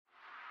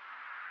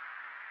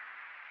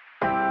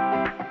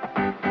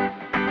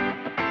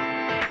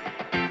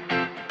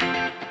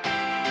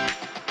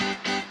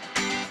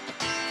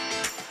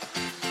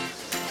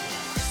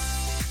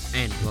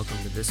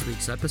welcome to this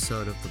week's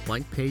episode of the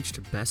Blank Page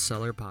to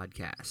Bestseller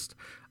podcast.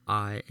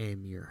 I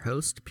am your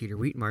host, Peter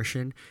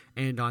Wheatmartian,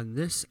 and on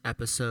this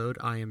episode,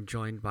 I am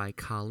joined by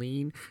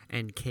Colleen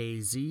and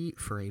KZ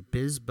for a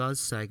Biz Buzz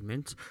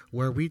segment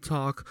where we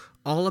talk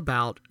all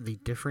about the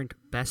different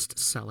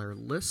bestseller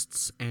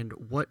lists and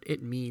what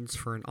it means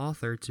for an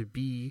author to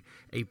be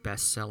a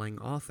best-selling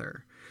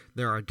author.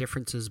 There are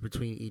differences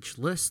between each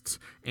list,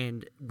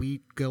 and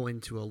we go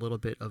into a little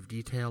bit of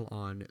detail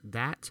on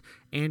that,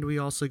 and we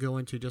also go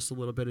into just a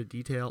little bit of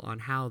detail on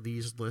how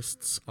these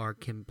lists are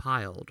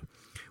compiled.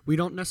 We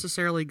don't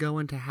necessarily go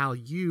into how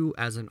you,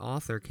 as an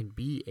author, can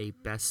be a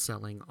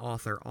best-selling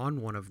author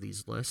on one of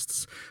these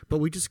lists, but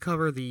we just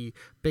cover the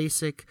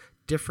basic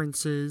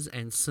differences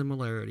and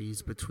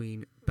similarities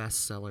between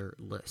bestseller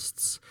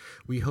lists.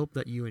 We hope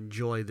that you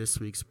enjoy this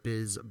week's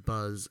Biz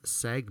Buzz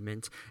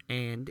segment,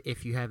 and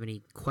if you have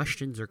any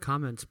questions or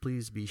comments,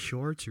 please be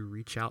sure to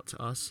reach out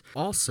to us.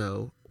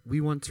 Also,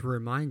 we want to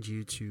remind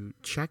you to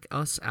check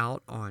us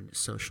out on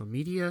social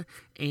media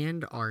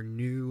and our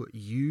new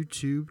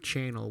YouTube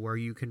channel where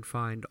you can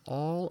find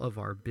all of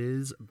our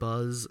Biz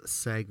Buzz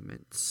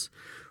segments.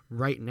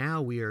 Right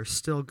now, we are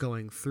still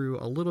going through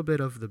a little bit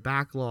of the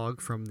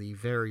backlog from the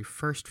very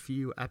first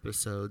few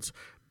episodes,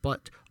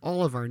 but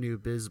all of our new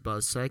Biz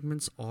Buzz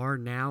segments are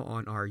now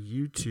on our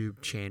YouTube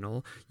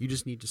channel. You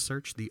just need to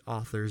search the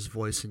author's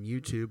voice in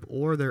YouTube,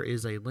 or there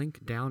is a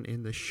link down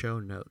in the show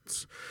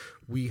notes.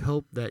 We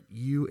hope that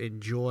you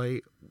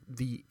enjoy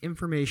the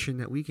information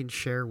that we can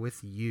share with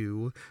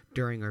you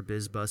during our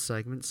Biz Buzz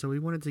segment, so we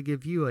wanted to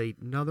give you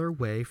another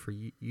way for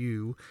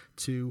you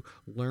to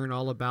learn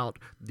all about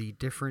the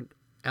different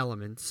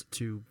elements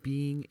to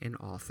being an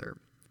author.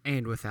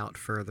 And without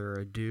further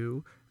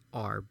ado,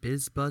 our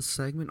Biz Buzz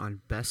segment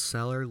on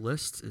bestseller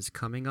lists is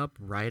coming up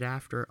right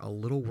after a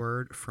little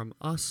word from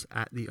us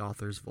at the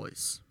author's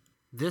voice.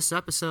 This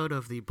episode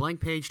of the Blank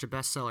Page to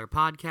Bestseller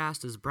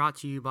podcast is brought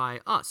to you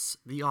by us,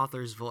 the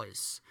author's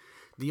voice.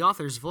 The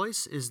Author's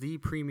Voice is the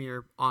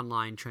premier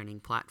online training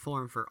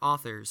platform for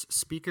authors,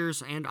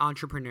 speakers, and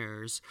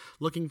entrepreneurs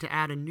looking to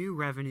add a new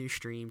revenue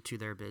stream to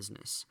their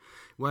business.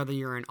 Whether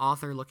you're an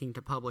author looking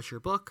to publish your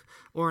book,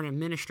 or an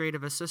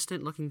administrative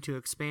assistant looking to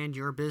expand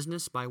your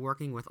business by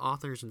working with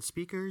authors and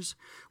speakers,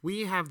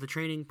 we have the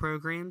training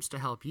programs to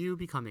help you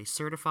become a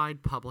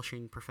certified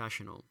publishing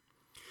professional.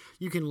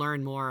 You can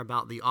learn more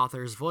about The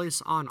Author's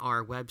Voice on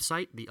our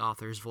website,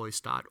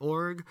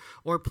 theauthorsvoice.org,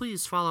 or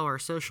please follow our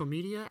social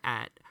media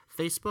at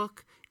Facebook,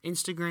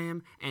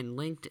 Instagram, and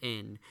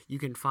LinkedIn. You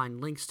can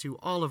find links to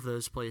all of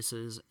those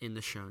places in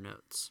the show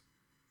notes.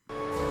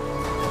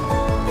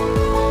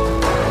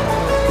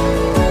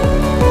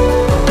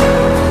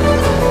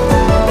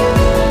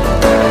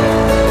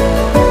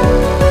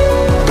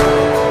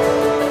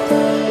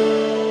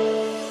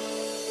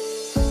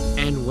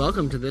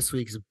 Welcome to this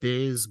week's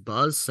Biz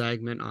Buzz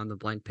segment on the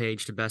Blank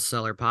Page to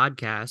Bestseller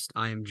podcast.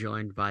 I am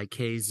joined by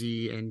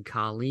KZ and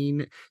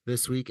Colleen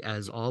this week,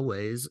 as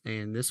always.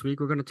 And this week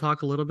we're going to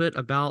talk a little bit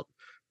about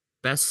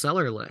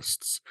bestseller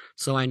lists.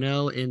 So I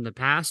know in the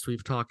past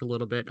we've talked a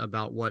little bit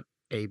about what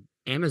a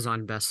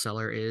Amazon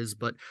bestseller is,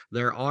 but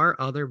there are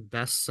other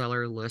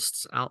bestseller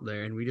lists out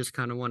there, and we just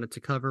kind of wanted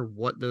to cover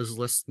what those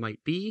lists might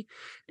be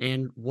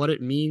and what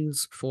it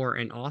means for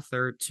an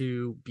author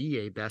to be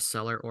a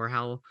bestseller, or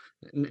how,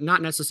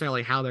 not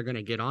necessarily how they're going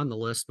to get on the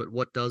list, but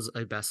what does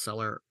a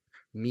bestseller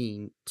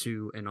mean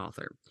to an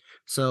author.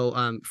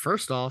 So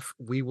first off,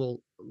 we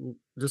will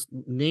just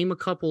name a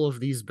couple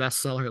of these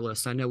bestseller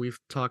lists. I know we've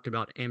talked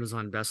about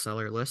Amazon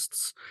bestseller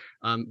lists,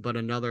 but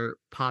another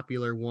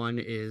popular one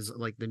is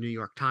like the New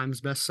York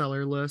Times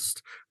bestseller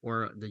list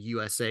or the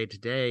USA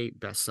Today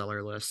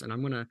bestseller list. And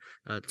I'm going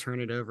to turn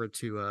it over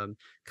to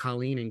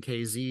Colleen and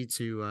KZ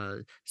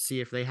to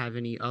see if they have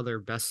any other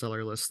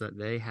bestseller lists that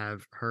they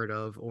have heard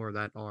of or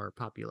that are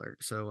popular.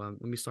 So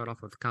let me start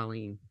off with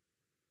Colleen.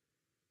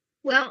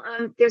 Well,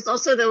 there's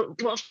also the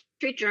Wall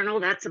Street Journal.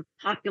 That's a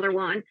popular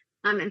one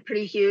and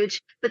pretty huge.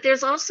 But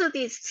there's also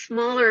these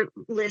smaller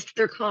lists.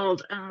 They're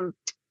called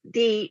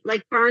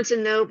like Barnes &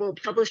 Noble,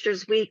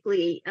 Publishers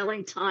Weekly,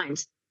 LA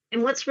Times.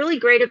 And what's really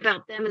great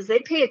about them is they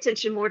pay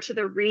attention more to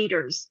the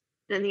readers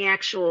than the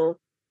actual,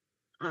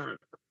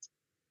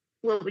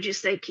 what would you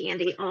say,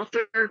 Candy,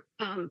 author.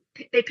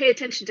 They pay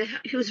attention to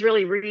who's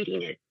really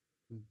reading it.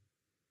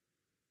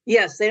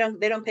 Yes, they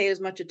don't pay as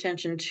much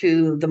attention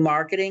to the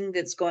marketing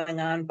that's going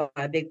on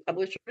by big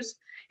publishers.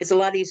 It's a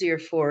lot easier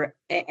for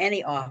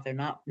any author,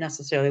 not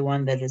necessarily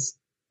one that is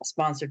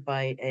sponsored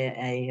by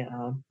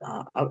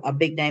a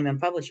big name in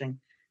publishing.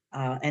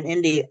 An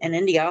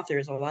indie author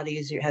has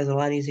a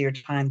lot easier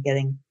time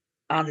getting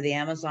onto the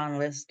Amazon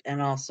list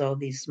and also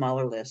these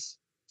smaller lists.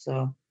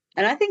 So,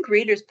 and I think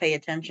readers pay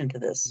attention to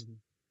this.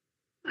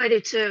 I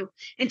do too.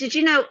 And did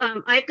you know,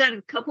 I've got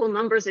a couple of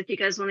numbers if you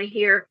guys want to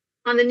hear.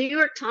 On the New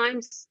York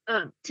Times,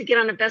 to get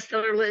on a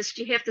bestseller list,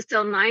 you have to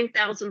sell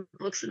 9,000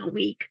 books in a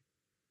week.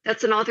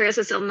 That's an author has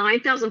to sell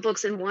 9,000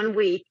 books in 1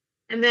 week.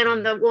 And then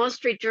on the Wall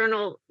Street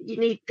Journal,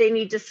 they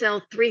need to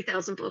sell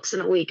 3,000 books in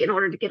a week in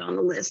order to get on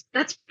the list.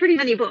 That's pretty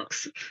many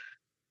books.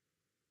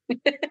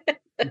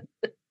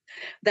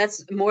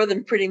 That's more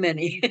than pretty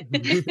many.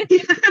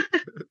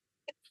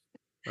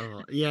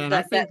 Oh, yeah, and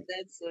I think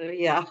That's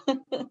yeah.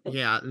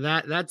 yeah,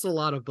 that's a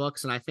lot of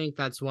books, and I think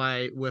that's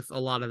why with a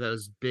lot of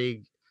those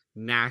big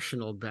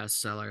national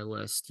bestseller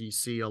lists, you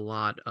see a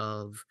lot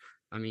of,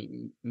 I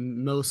mean,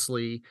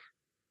 mostly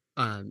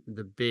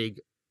the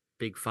big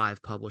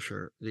five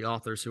publisher, the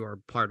authors who are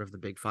part of the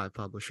big five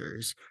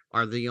publishers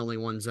are the only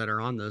ones that are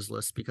on those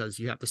lists because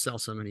you have to sell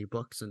so many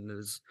books in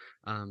those.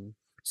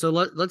 So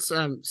let's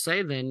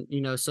say then,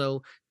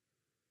 so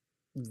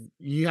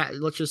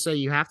let's just say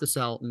you have to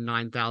sell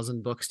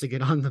 9,000 books to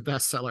get on the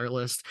bestseller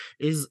list.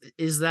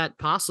 Is that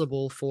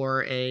possible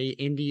for a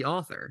indie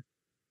author?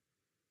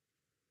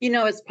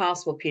 It's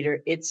possible,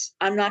 Peter.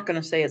 I'm not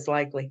going to say it's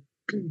likely.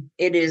 Hmm.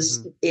 It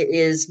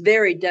is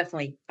very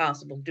definitely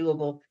possible,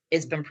 doable.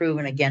 It's been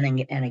proven again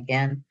and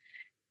again.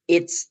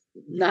 It's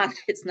not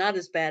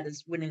as bad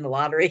as winning the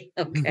lottery.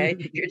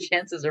 Okay. Your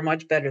chances are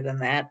much better than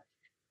that.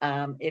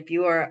 If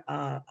you are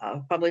a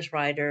published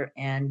writer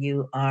and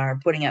you are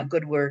putting out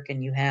good work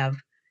and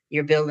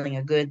you're building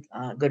a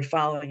good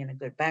following and a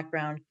good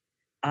background,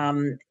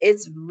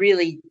 it's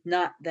really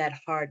not that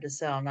hard to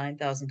sell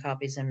 9,000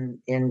 copies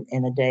in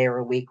a day or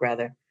a week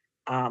rather.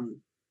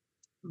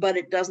 But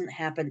it doesn't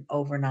happen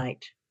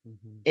overnight.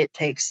 Hmm. It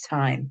takes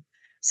time.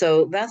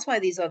 So that's why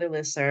these other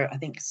lists are, I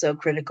think, so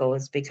critical,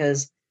 is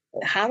because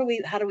how do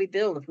we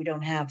build if we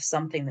don't have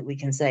something that we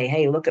can say,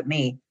 hey, look at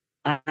me,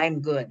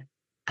 I'm good.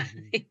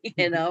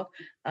 Hmm.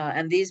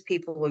 And these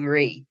people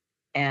agree.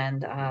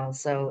 And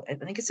so I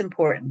think it's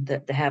important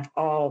to have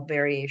all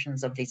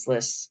variations of these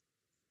lists,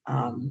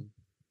 um, Hmm.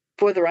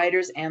 for the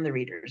writers and the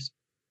readers.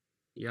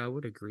 Yeah, I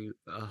would agree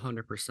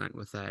 100%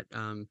 with that.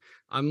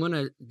 I'm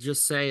gonna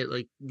just say,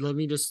 like, let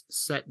me just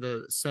set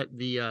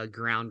the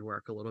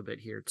groundwork a little bit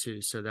here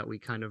too, so that we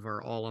kind of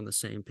are all on the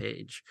same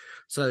page.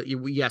 So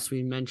yes,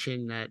 we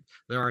mentioned that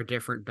there are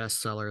different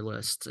bestseller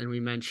lists, and we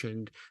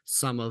mentioned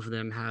some of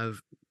them have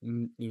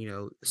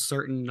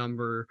certain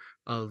number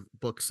of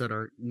books that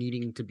are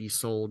needing to be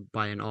sold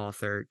by an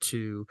author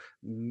to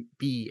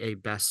be a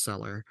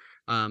bestseller.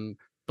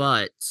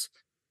 But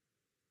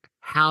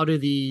how do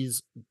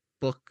these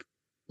book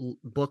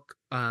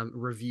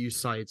review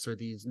sites or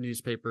these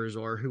newspapers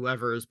or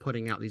whoever is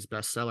putting out these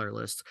bestseller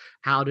lists,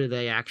 how do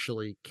they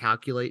actually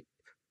calculate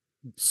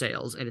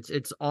sales? And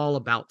it's all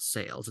about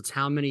sales. It's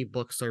how many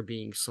books are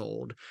being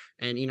sold.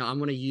 And I'm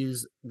going to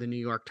use the New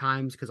York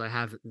Times because I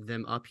have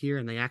them up here,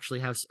 and they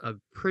actually have a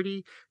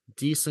pretty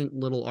decent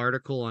little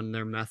article on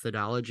their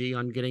methodology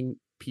on getting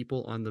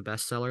people on the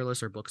bestseller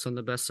list or books on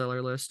the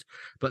bestseller list.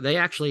 But they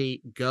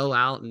actually go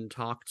out and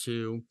talk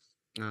to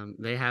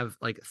they have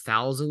like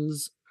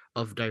thousands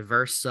of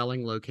diverse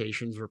selling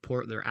locations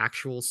report their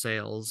actual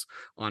sales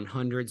on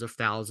hundreds of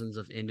thousands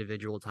of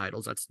individual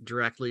titles. That's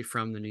directly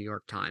from the New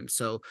York Times.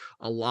 So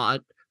a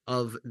lot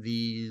of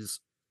these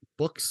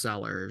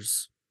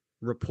booksellers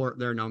report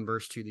their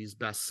numbers to these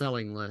best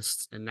selling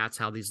lists, and that's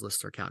how these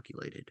lists are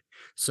calculated.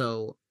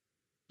 So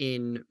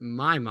in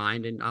my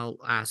mind, and I'll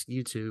ask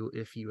you two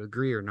if you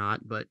agree or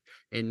not, but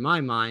in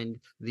my mind,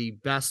 the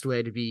best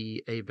way to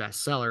be a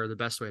bestseller, the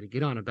best way to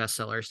get on a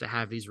bestseller is to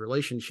have these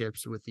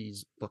relationships with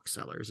these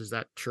booksellers. Is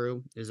that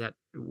true?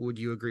 Would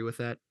you agree with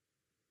that?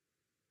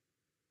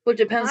 Well, it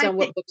depends I on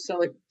think what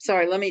bookseller.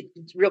 Sorry, let me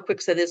real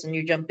quick say this and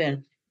you jump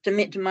in.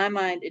 To my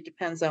mind, it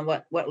depends on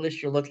what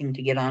list you're looking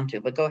to get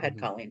onto. But go ahead, Mhm.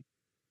 Colleen.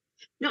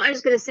 no, I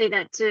was going to say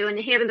that too. And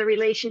having the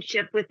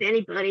relationship with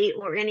anybody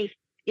or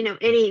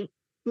any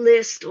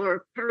list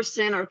or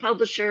person or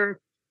publisher,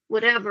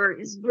 whatever,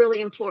 is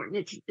really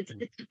important.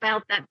 It's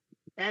about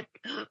that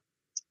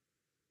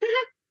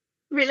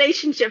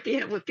relationship you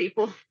have with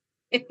people.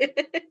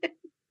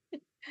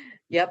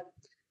 Yep.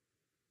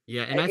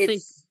 Yeah, and I think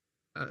It's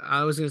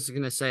I was just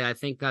gonna say I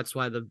think that's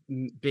why the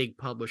big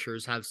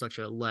publishers have such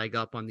a leg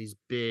up on these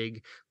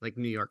big like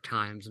New York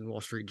Times and Wall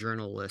Street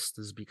Journal lists,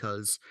 is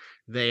because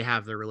they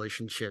have the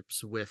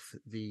relationships with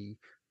the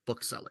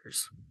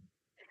booksellers.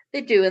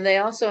 They do, and they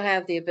also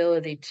have the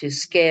ability to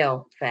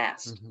scale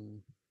fast. Hmm.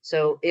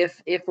 So if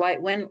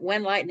like when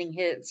lightning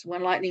hits,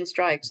 when lightning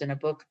strikes, and a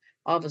book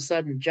all of a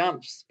sudden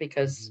jumps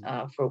because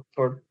Hmm.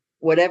 for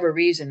whatever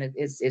reason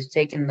it's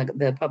taken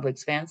the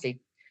public's fancy,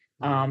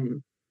 Hmm.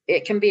 um,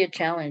 it can be a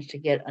challenge to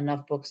get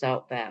enough books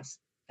out fast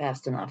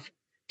enough.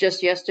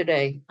 Just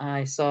yesterday,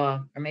 I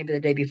saw, or maybe the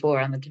day before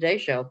on the Today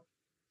Show,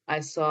 I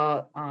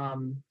saw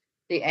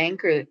the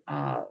anchor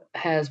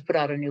has put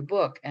out a new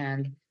book,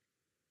 and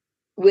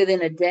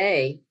within a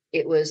day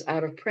it was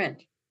out of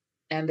print,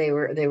 and they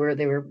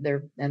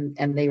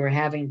were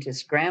having to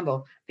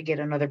scramble to get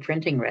another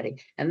printing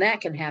ready. And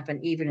that can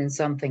happen even in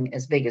something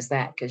as big as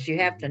that, because you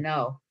have to Hmm.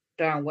 know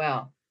darn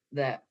well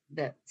that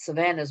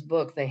Savannah's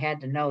book, they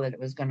had to know that it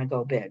was going to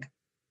go big,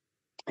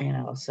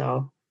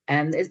 so,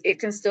 and it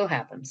can still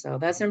happen. So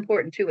that's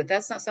important too, but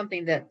that's not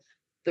something that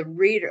the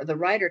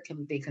writer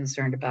can be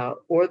concerned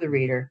about, or the Hmm.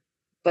 reader,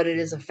 but it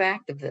is a Hmm.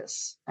 fact of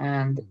this.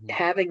 And Hmm.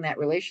 having that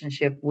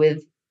relationship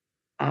with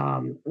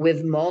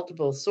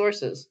multiple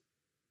sources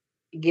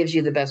gives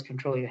you the best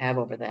control you have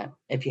over that,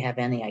 if you have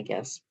any, I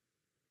guess.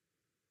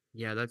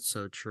 Yeah, that's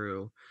so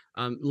true.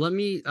 Let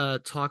me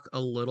talk a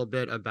little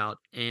bit about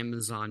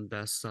Amazon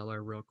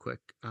bestseller real quick.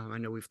 I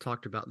know we've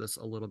talked about this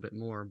a little bit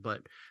more,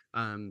 but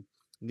um,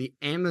 the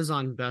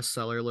Amazon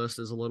bestseller list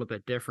is a little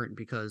bit different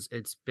because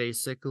it's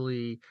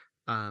basically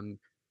um,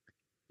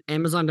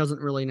 Amazon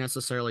doesn't really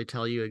necessarily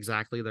tell you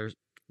exactly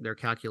their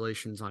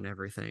calculations on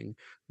everything,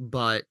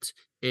 but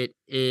it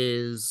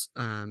is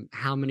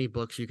how many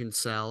books you can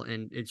sell,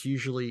 and it's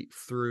usually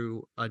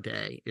through a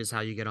day is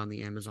how you get on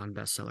the Amazon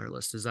bestseller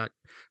list. Is that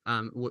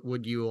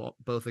would you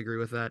both agree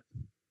with that?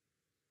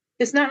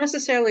 It's not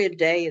necessarily a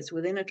day, it's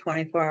within a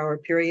 24-hour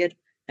period.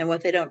 And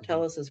what they don't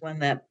tell Mhm. us is when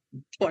that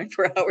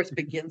 24 hours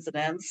begins and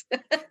ends.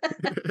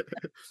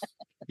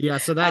 Yeah,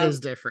 so that um, is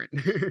different.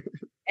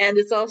 and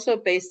it's also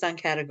based on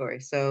category.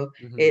 So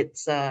Hmm.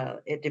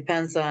 it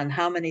depends on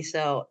how many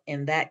sell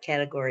in that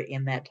category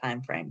in that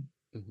time frame.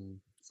 Hmm.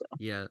 So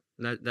Yeah,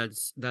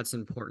 that's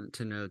important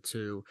to know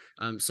too.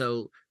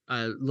 So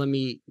let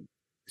me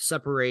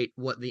separate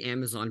what the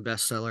Amazon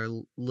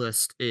bestseller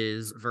list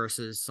is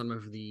versus some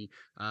of the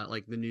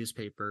like the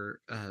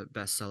newspaper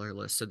bestseller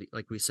list. So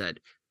like we said,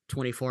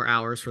 24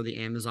 hours for the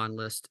Amazon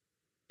list.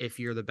 If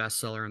you're the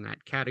bestseller in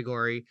that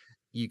category,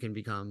 you can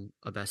become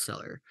a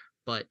bestseller.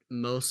 But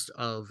most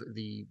of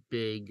the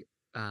big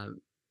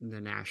the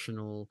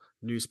national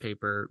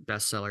newspaper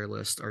bestseller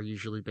list are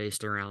usually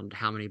based around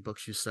how many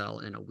books you sell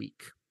in a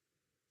week.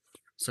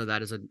 So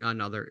that is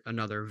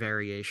another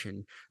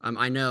variation.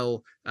 I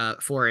know,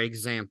 for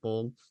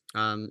example,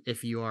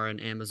 if you are an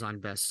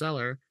Amazon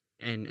bestseller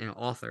and an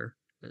author,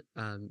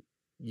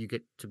 you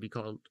get to be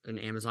called an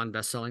Amazon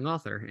bestselling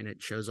author, and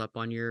it shows up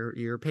on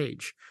your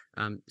page.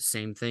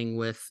 Same thing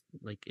with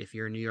like if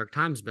you're a New York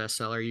Times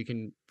bestseller, you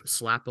can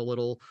slap a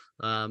little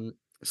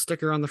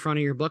sticker on the front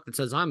of your book that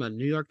says I'm a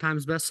New York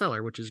Times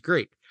bestseller, which is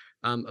great.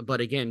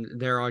 But again,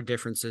 there are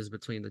differences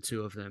between the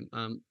two of them.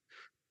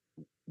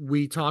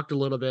 We talked a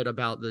little bit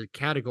about the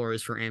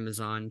categories for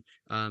Amazon.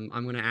 I'm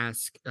going to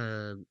ask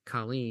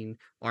Colleen,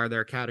 are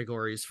there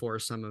categories for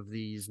some of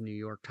these New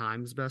York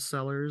Times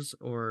bestsellers,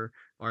 or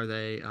are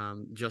they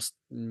just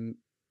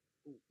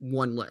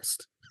one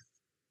list?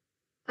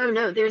 Oh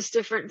no, there's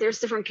different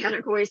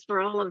categories for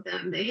all of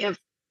them. They have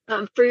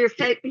for your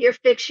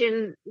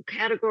fiction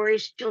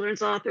categories,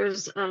 children's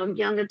authors,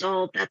 young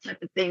adult, that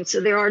type of thing.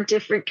 So there are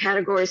different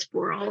categories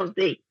for all of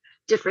the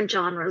different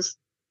genres.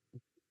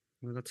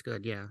 Well, that's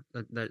good. Yeah,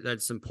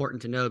 that's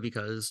important to know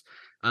because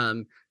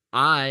um,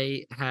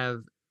 I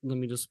have. Let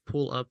me just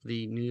pull up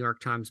the New York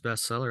Times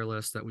bestseller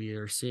list that we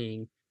are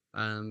seeing.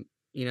 Um,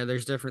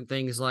 there's different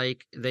things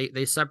like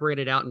they separate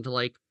it out into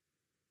like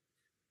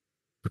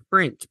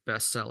print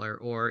bestseller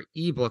or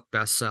ebook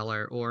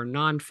bestseller or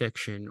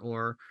nonfiction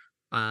or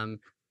um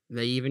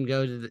they even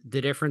go to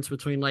the difference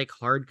between like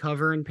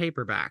hardcover and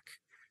paperback.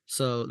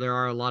 So there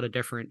are a lot of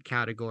different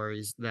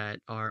categories that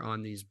are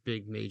on these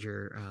big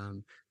major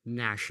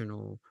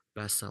national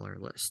bestseller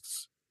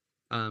lists.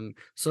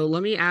 So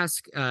let me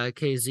ask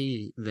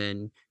KZ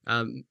then,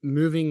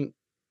 moving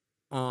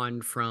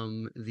on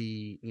from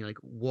the like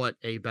what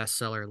a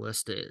bestseller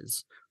list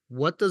is,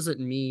 what does it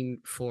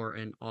mean for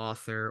an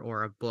author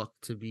or a book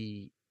to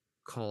be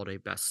called a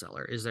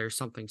bestseller? Is there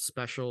something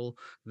special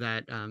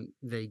that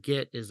they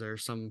get? Is there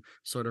some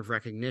sort of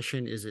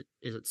recognition? Is it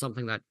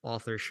something that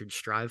authors should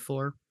strive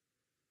for?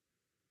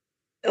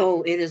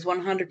 oh, it is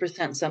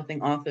 100%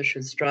 something authors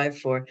should strive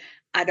for.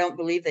 I don't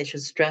believe they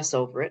should stress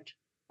over it.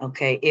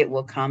 Okay, it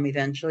will come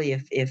eventually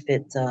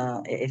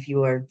if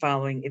you are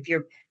following, if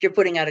you're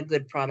putting out a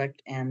good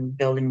product and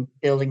building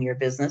your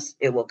business,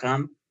 it will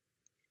come.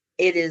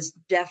 It is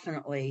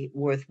definitely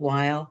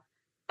worthwhile.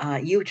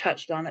 You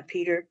touched on it,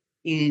 Peter.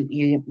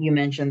 You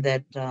mentioned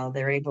that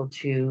they're able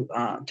to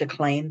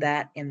claim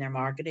that in their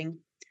marketing,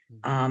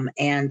 Mhm.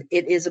 and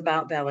it is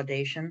about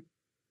validation.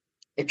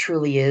 It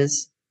truly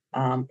is.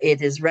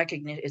 It is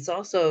recognition.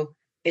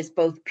 It's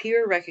both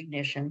peer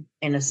recognition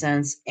in a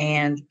sense,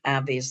 and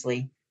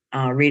obviously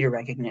reader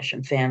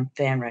recognition, fan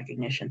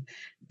recognition.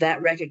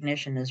 That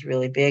recognition is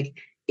really big.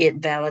 It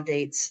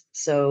validates.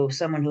 So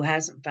someone who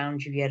hasn't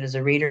found you yet as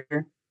a reader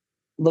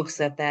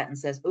looks at that and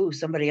says, "Ooh,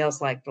 somebody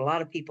else liked. A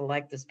lot of people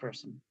like this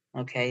person.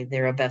 Okay,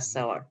 they're a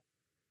bestseller."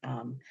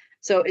 Um,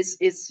 so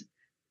it's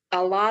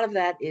a lot of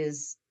that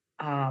is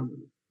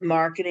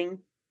marketing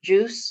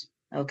juice.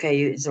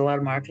 Okay, it's a lot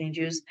of Mhm. marketing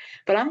juice.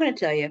 But I'm going to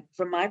tell you,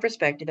 from my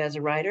perspective as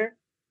a writer,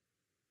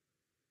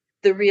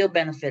 the real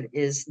benefit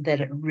is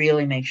that it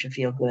really makes you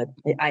feel good.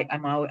 I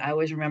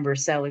always remember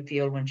Sally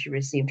Field when she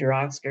received her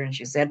Oscar, and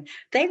she said,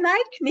 "They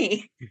liked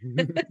me."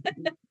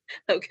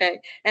 Okay,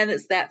 and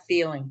it's that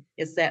feeling.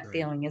 It's that Right.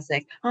 feeling. It's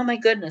like, oh my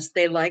goodness,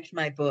 they liked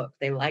my book.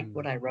 They liked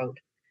what Mm. I wrote,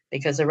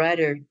 because a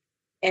writer,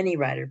 any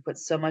writer,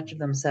 puts so much of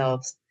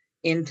themselves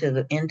into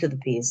the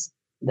piece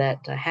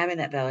that having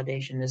that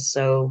validation is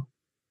so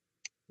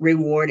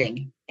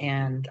rewarding.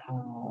 And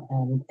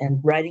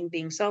writing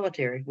being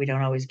solitary, we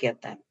don't always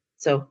get that.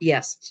 So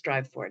yes,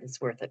 strive for it.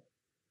 It's worth it.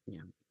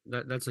 Yeah.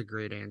 That's a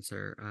great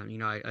answer.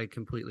 I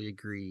completely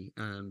agree.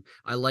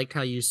 I liked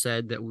how you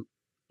said that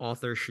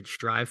authors should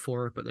strive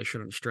for it, but they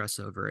shouldn't stress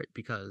over it,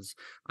 because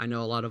I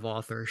know a lot of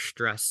authors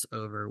stress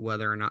over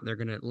whether or not they're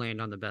going to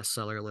land on the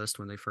bestseller list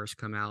when they first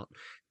come out.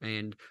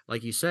 And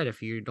like you said,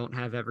 if you don't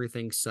have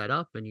everything set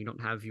up and you don't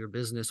have your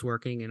business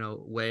working in a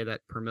way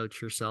that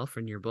promotes yourself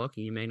and your book,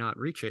 you may not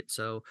reach it.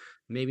 So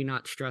maybe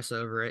not stress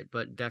over it,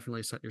 but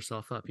definitely set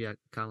yourself up. Yeah,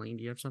 Colleen,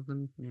 do you have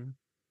something? Yeah.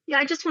 Yeah,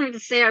 I just wanted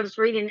to say I was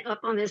reading up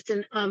on this,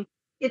 and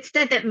it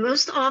said that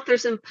most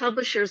authors and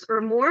publishers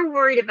are more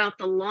worried about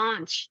the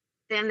launch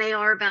than they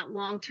are about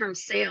long-term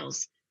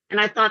sales.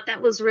 And I thought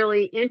that was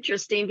really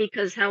interesting,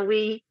 because how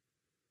we,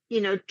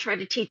 try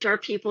to teach our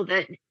people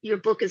that your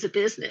book is a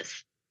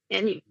business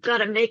and you've got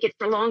to make it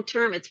for long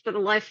term. It's for the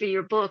life of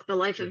your book, the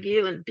life of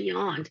you and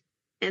beyond.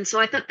 And so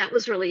I thought that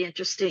was really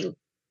interesting.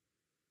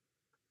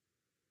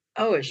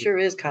 Oh, it sure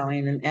is,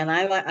 Colleen, and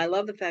I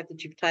love the fact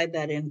that you've tied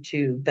that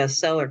into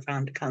bestseller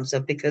found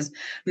concept, because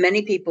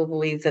many people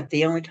believe that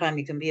the only time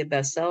you can be a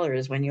bestseller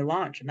is when you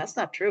launch, and that's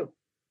not true.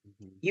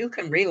 Mhm. You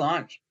can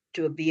relaunch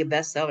to be a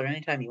bestseller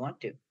anytime you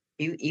want to.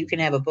 You can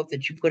Mhm. have a book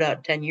that you put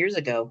out 10 years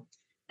ago,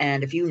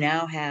 and if you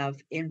now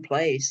have in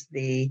place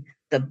the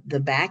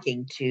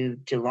backing to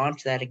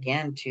launch that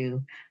again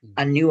to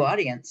a Mhm. new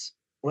audience,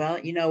 well,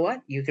 you know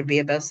what? You could be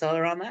a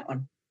bestseller on that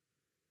one.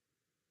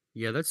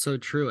 Yeah, that's so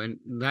true. And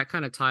that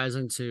kind of ties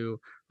into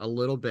a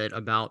little bit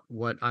about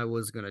what I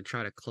was going to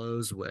try to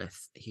close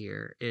with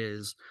here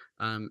is,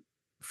 um,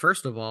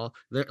 first of all,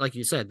 there, like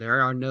you said, there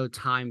are no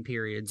time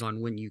periods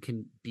on when you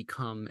can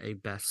become a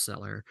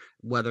bestseller,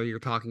 whether you're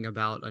talking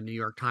about a New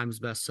York Times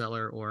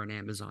bestseller or an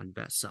Amazon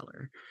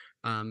bestseller.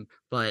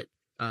 But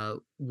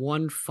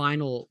one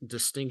final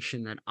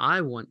distinction that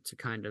I want to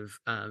kind of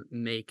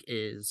make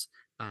is,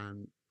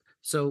 um,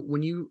 so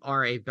when you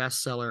are a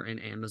bestseller in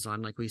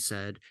Amazon, like we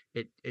said,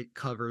 it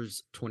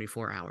covers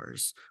 24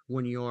 hours.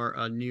 When you're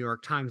a New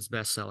York Times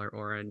bestseller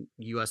or a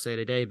USA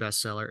Today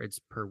bestseller, it's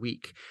per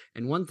week.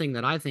 And one thing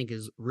that I think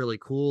is really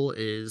cool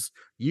is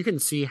you can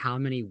see how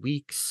many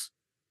weeks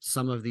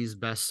some of these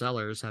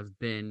bestsellers have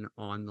been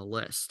on the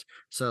list.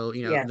 So,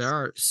 there Yes,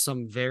 are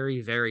some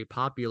very, very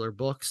popular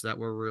books that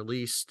were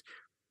released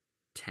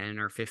 10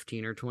 or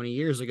 15 or 20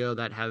 years ago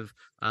that have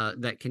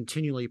that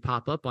continually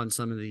pop up on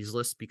some of these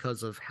lists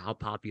because of how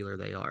popular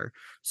they are.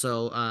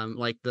 So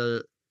like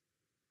the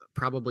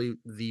probably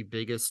the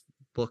biggest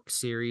book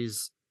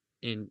series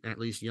in at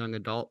least young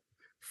adult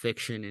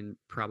fiction in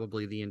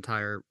probably the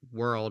entire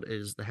world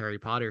is the Harry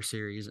Potter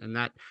series, and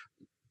that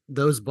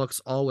those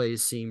books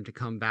always seem to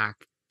come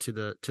back to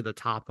the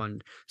top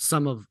on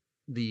some of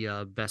the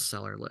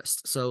bestseller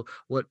list. So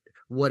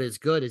what is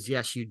good is,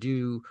 yes, you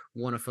do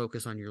want to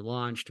focus on your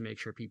launch to make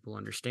sure people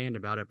understand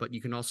about it, but you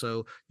can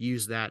also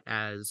use that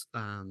as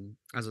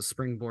a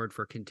springboard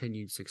for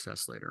continued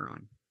success later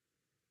on.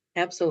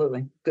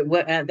 absolutely. Good.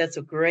 That's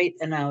a great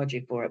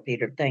analogy for it,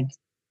 Peter. Thanks.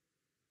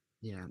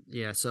 Yeah,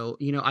 yeah. So,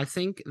 I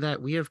think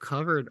that we have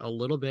covered a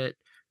little bit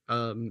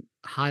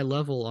high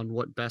level on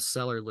what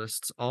bestseller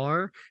lists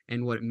are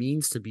and what it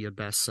means to be a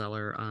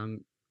bestseller.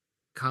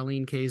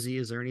 Colleen, KZ,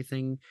 is there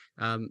anything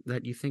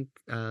that you think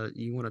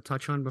you want to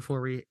touch on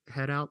before we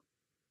head out?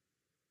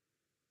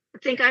 I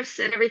think I've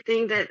said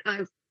everything that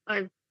I've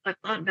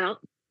thought about.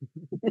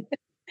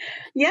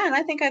 Yeah, and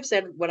I think I've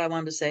said what I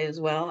wanted to say as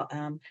well.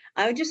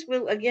 I just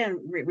will again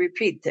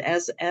repeat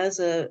as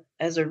a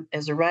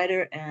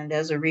writer and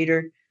as a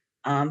reader,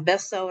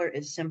 bestseller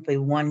is simply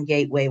one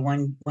gateway,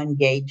 one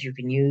gauge you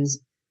can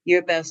use.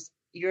 Your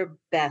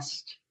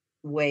best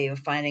way of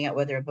finding out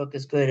whether a book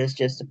is good is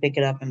just to pick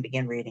it up and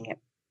begin reading it.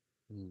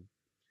 Mm.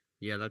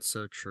 Yeah, that's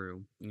so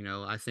true.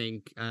 I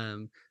think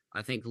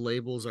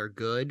labels are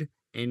good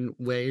in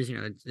ways,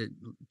 it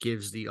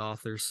gives the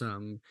author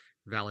some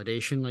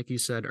validation, like you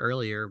said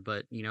earlier,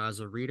 but as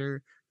a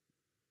reader,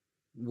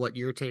 what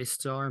your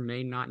tastes are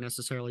may not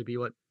necessarily be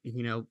what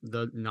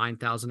the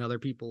 9,000 other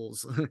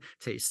people's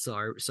tastes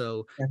are.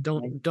 So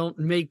Definitely.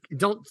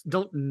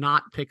 don't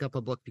not pick up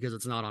a book because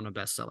it's not on a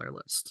bestseller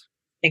list.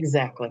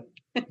 Exactly.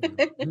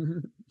 Yeah.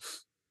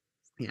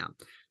 Yeah.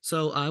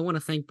 So I want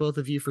to thank both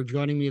of you for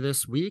joining me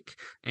this week,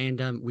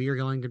 and we are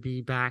going to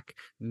be back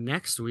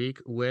next week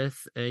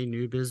with a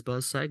new biz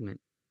buzz segment.